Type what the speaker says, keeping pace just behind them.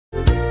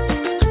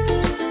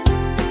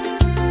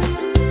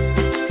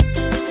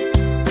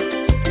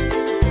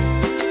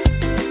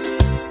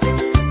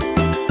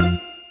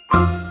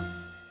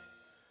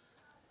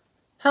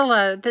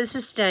Hello, this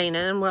is Dana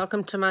and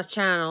welcome to my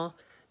channel.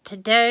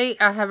 Today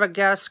I have a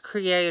guest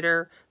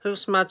creator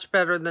who's much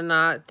better than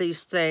I at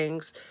these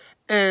things,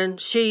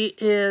 and she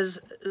is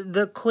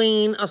the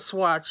queen of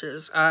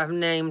swatches. I've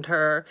named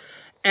her,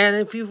 and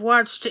if you've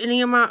watched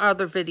any of my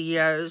other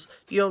videos,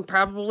 you'll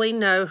probably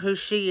know who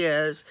she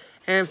is,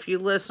 and if you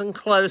listen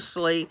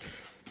closely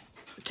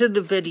to the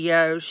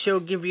video, she'll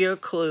give you a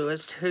clue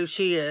as to who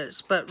she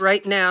is, but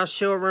right now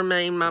she'll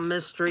remain my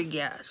mystery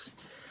guest.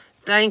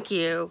 Thank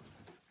you.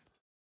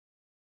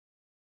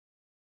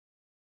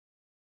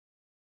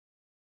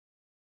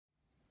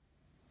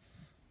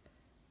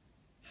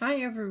 Hi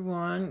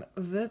everyone,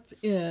 this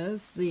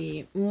is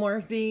the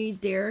Morphe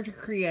Dare to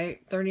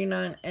Create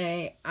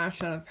 39A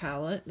eyeshadow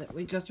palette that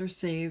we just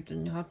received,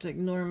 and you'll have to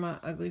ignore my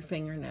ugly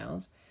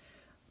fingernails.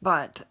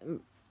 But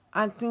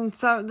I think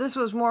so. This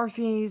was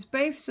Morphe's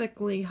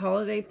basically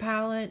holiday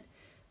palette.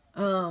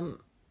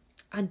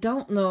 I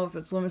don't know if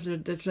it's limited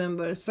edition,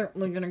 but it's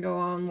certainly going to go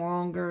on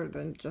longer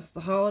than just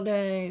the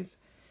holidays.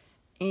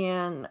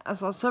 And I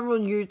saw several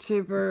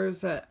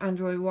YouTubers that I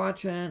enjoy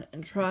watching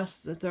and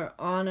trust that they're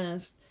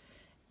honest.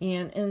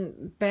 And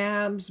in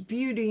Babs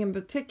Beauty in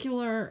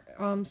particular,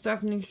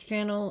 Stephanie's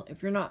channel,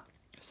 if you're not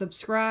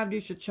subscribed, you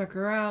should check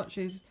her out.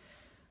 She's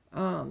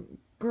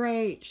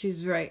great. She's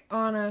very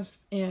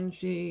honest, and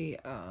she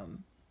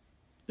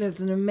is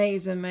an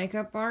amazing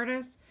makeup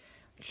artist.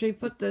 She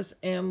put this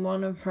in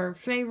one of her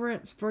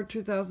favorites for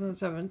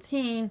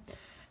 2017,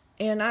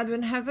 and I've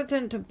been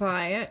hesitant to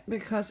buy it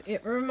because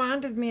it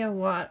reminded me a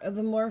lot of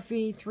the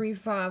Morphe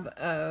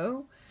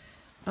 350.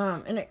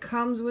 And it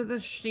comes with a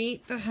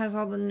sheet that has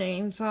all the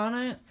names on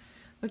it,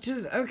 which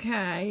is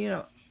okay, you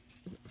know,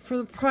 for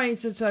the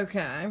price it's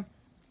okay.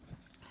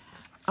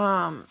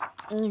 And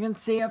you can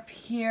see up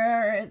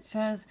here it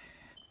says,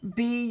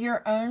 "Be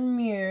your own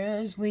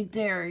muse, we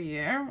dare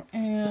you."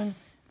 And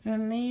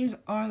then these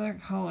are the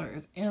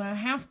colors. And I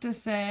have to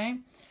say,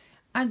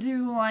 I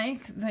do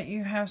like that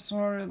you have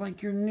sort of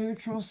like your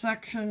neutral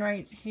section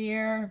right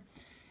here.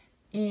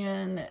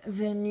 And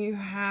then you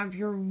have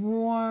your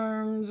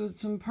warms with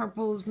some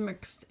purples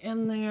mixed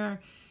in there.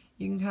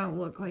 You can kind of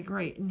look like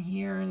right in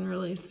here and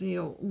really see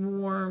a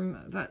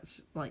warm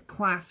that's like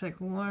classic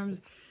warms.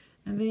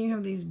 And then you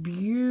have these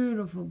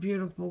beautiful,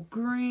 beautiful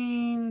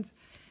greens.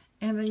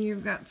 And then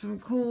you've got some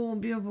cool,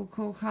 beautiful,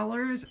 cool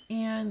colors.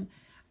 And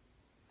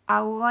I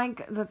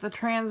like that the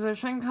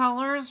transition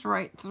colors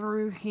right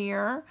through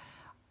here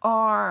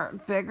are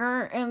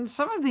bigger. And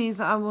some of these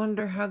I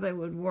wonder how they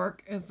would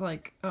work as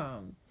like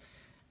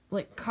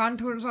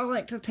contours. I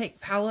like to take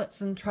palettes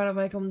and try to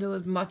make them do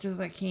as much as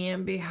I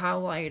can, be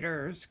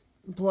highlighters,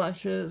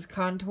 blushes,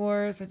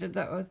 contours. I did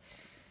that with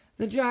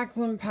the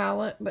Jaclyn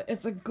palette, but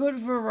it's a good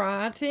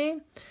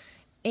variety.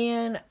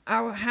 And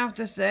I would have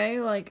to say,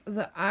 like,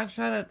 the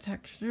eyeshadow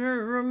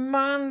texture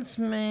reminds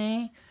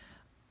me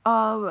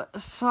of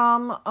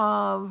some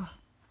of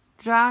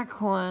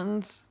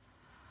Jaclyn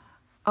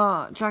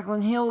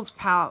Hill's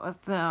palette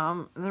with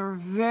them. They're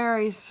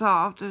very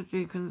soft, as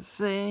you can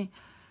see.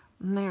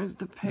 And there's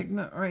the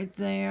pigment right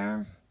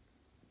there.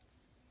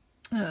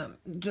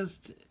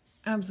 Just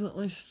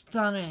absolutely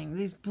stunning.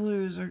 These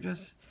blues are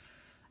just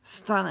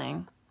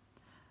stunning.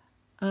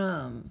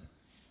 And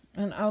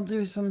I'll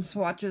do some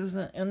swatches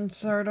and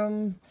insert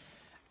them.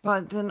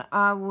 But then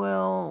I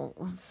will,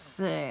 let's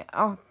see,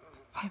 I'll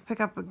pick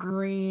up a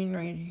green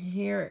right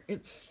here.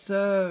 It's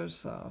so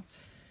soft.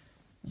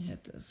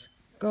 Hit this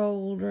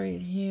gold right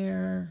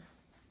here.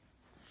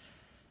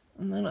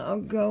 And then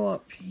I'll go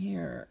up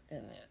here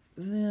and hit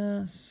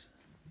this.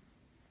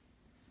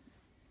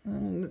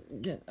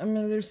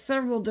 There's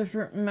several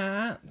different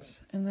mattes,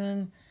 and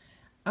then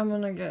I'm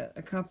gonna get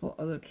a couple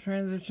other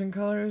transition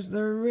colors.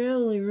 They're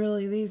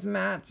really, these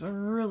mattes are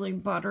really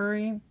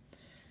buttery.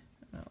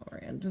 I'll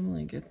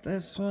randomly get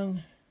this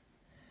one,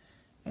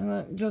 and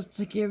then just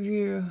to give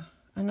you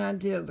an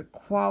idea of the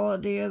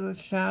quality of the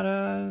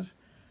shadows,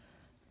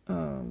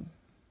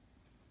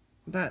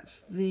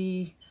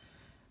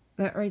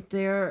 that right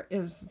there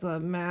is the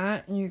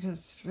matte, and you can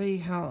see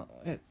how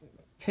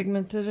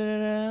pigmented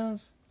it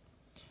is.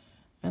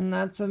 And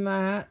that's a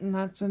matte, and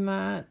that's a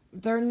matte.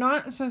 They're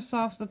not so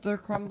soft that they're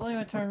crumbly,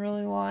 which I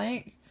really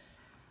like.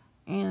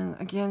 And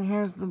again,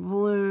 here's the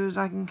blues.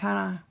 I can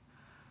kind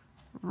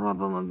of rub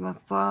them with my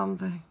thumb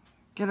to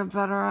get a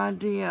better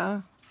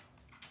idea.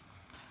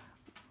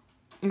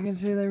 You can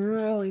see they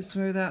really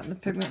smooth out, and the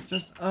pigment's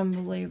just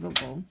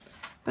unbelievable.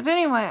 But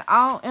anyway,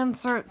 I'll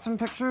insert some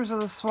pictures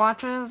of the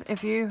swatches.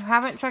 If you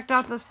haven't checked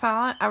out this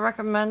palette, I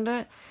recommend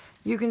it.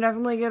 You can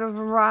definitely get a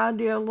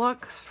variety of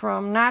looks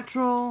from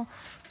natural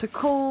to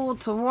cool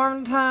to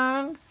warm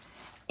tone.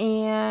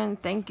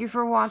 And thank you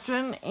for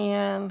watching,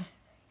 and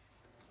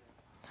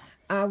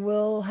I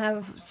will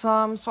have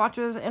some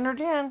swatches entered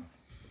in.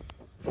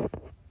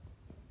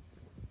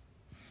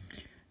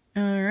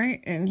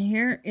 Alright, and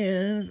here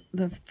is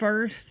the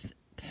first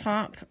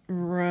top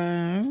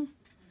row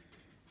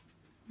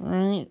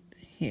right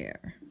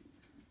here.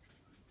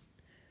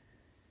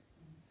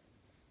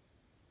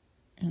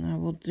 And I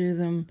will do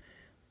them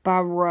by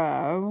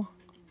row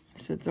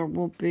So there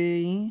will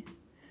be,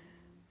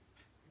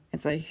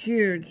 it's a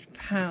huge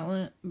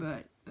palette,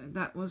 but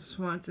that was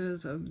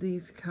swatches of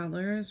these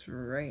colors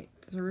right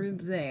through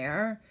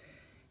there.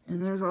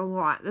 And there's a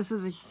lot. This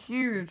is a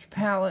huge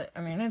palette.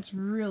 I mean, it's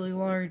really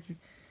large.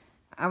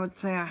 I would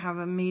say I have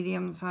a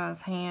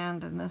medium-sized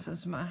hand, and this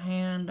is my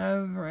hand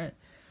over it.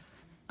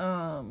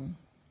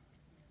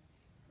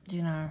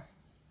 You know,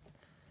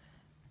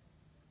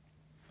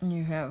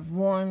 you have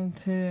 1,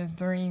 2,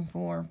 3,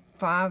 4,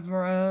 5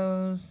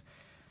 rows,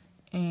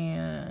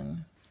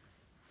 and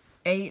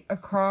 8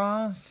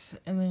 across,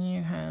 and then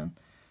you have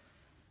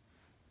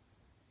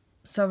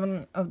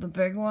 7 of the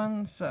big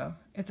ones, so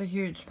it's a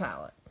huge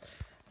palette.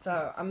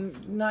 So I'm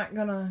not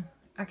gonna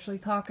actually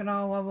talk at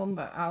all of them,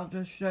 but I'll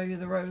just show you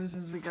the rows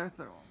as we go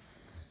through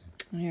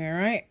them.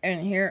 Alright,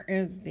 and here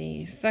is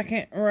the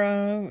second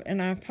row,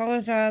 and I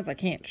apologize, I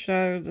can't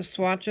show the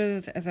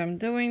swatches as I'm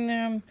doing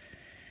them,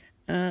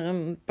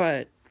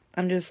 but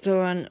I'm just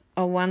doing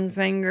a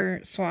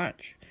 1-finger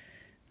swatch.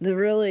 The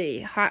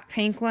really hot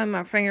pink one,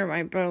 my finger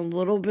might be a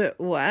little bit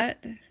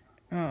wet,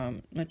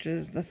 which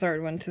is the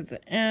third one to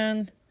the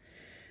end.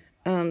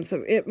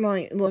 So it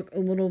might look a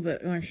little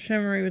bit more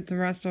shimmery with the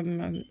rest of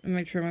them. I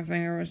make sure my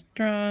finger was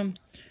dry.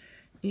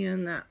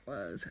 And that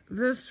was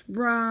this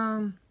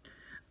row.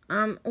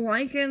 I'm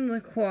liking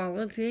the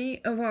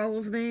quality of all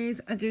of these.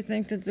 I do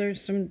think that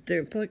there's some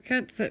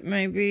duplicates that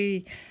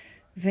maybe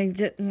they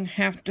didn't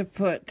have to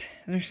put.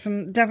 There's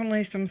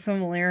definitely some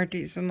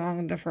similarities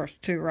among the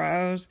first 2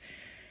 rows.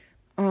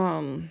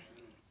 And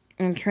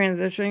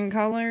transition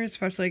colors,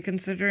 especially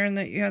considering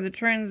that you have the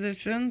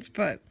transitions,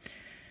 but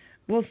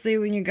we'll see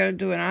when you go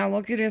do an eye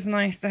look. It is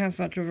nice to have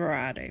such a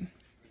variety.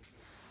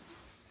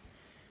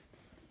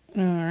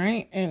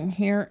 Alright, and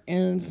here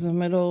is the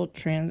middle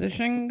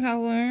transition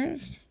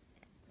colors.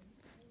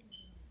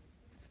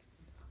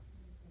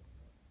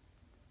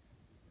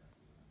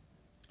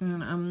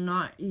 And I'm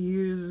not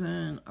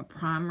using a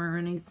primer or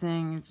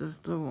anything, it's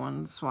just a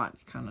one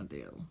swatch kind of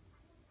deal.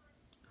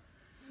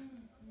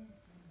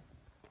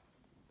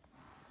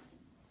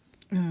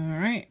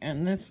 Alright,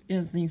 and this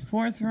is the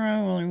 4th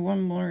row, only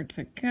 1 more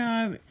to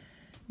go.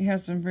 You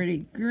have some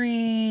pretty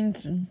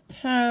greens and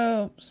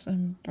taupes,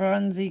 some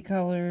bronzy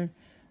color,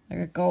 like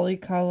a goldy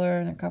color,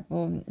 and a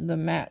couple of the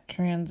matte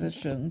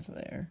transitions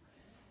there.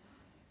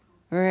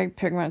 Very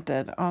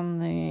pigmented on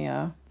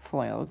the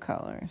foil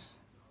colors.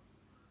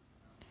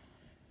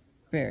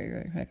 Very,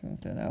 very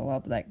pigmented. I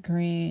love that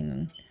green,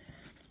 and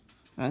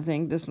I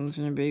think this one's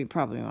going to be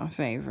probably my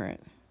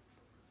favorite.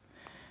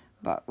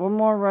 But 1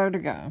 more row to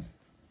go.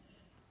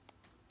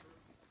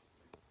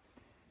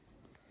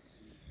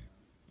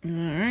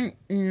 Alright,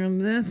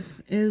 and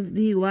this is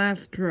the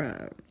last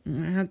row.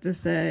 And I have to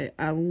say,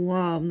 I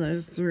love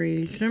those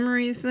 3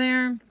 shimmeries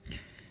there.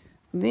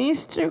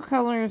 These 2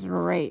 colors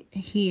right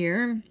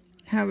here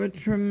have a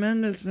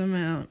tremendous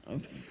amount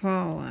of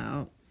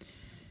fallout.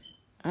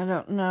 I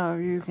don't know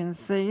if you can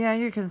see. Yeah,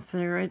 you can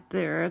see right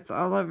there. It's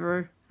all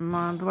over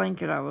my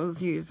blanket I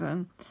was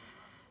using.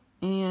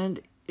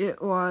 And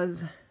it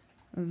was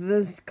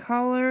this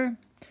color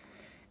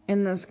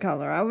and this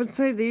color. I would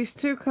say these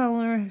 2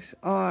 colors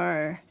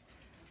are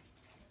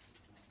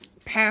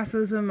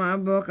passes in my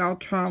book. I'll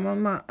try them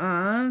on my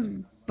eyes,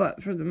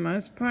 but for the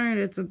most part,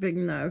 it's a big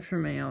no for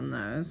me on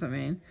those. I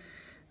mean,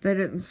 they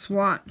didn't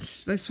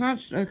swatch. They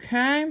swatched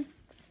okay,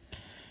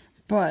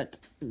 but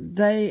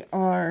they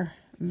are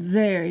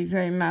very,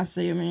 very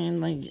messy. I mean,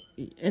 like,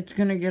 it's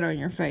going to get on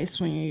your face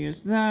when you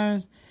use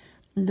those.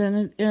 And then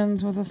it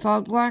ends with a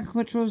solid black,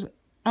 which was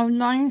a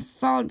nice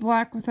solid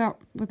black without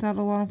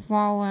a lot of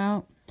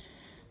fallout.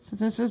 So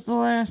this is the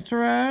last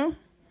row.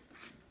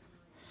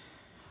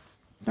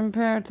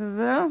 Compared to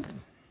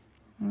this.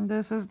 And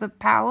this is the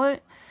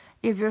palette.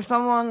 If you're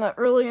someone that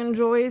really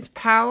enjoys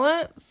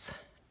palettes,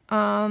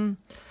 I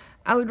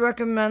would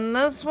recommend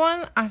this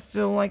one. I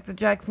still like the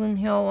Jaclyn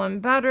Hill one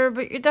better,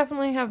 but you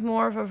definitely have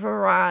more of a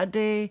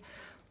variety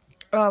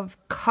of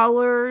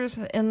colors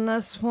in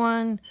this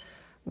one,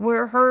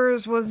 where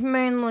hers was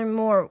mainly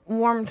more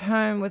warm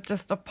tone with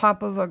just a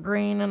pop of a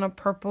green and a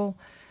purple.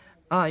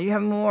 You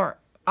have more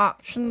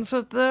options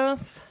with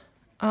this.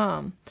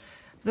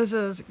 This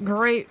is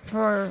great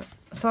for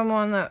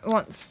someone that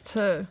wants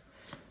to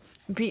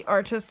be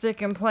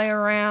artistic and play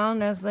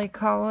around, as they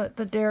call it,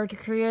 the Dare to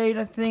Create.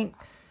 I think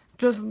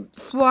just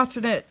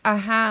swatching it, I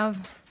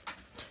have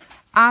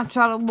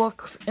eyeshadow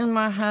looks in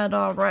my head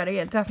already.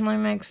 It definitely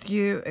makes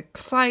you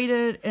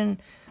excited,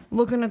 and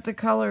looking at the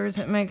colors,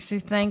 it makes you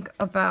think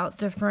about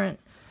different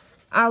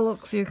eye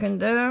looks you can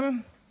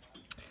do.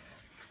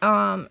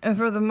 And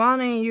for the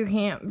money, you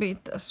can't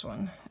beat this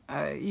one.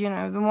 You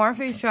know, the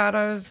Morphe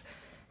shadows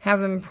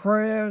have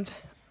improved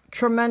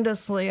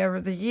tremendously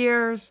over the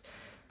years,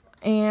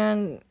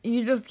 and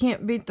you just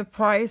can't beat the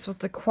price with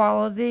the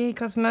quality,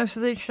 because most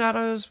of these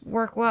shadows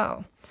work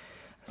well.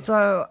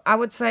 So I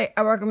would say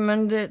I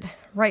recommend it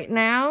right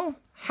now,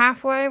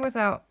 halfway,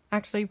 without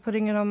actually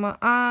putting it on my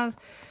eyes,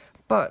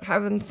 but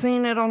having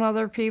seen it on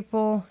other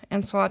people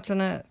and swatching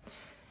it,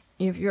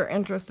 if you're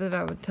interested,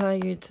 I would tell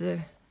you to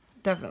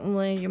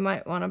definitely you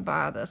might want to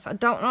buy this. I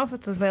don't know if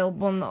it's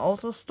available in the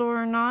Ulta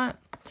store or not,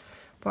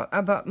 but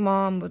I bet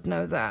Mom would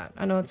know that.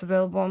 I know it's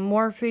available on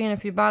Morphe, and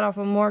if you buy it off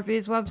of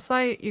Morphe's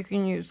website, you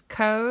can use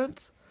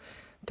codes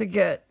to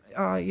get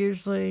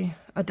usually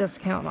a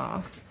discount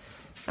off.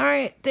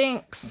 Alright,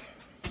 thanks.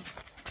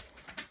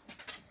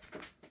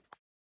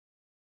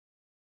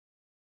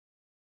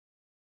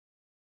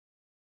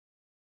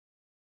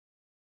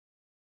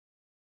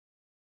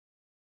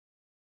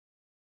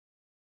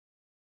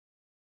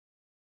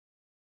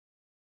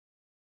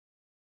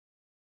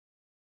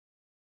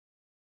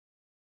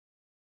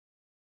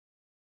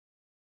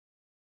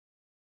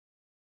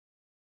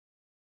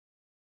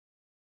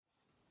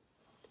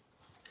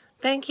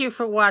 Thank you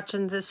for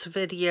watching this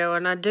video,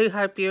 and I do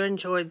hope you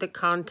enjoyed the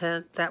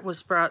content that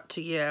was brought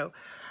to you.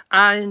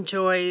 I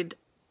enjoyed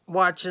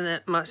watching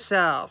it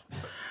myself.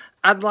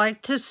 I'd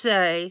like to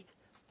say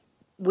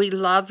we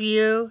love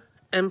you,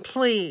 and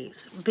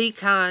please be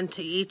kind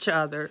to each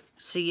other.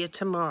 See you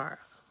tomorrow.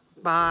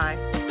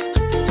 Bye.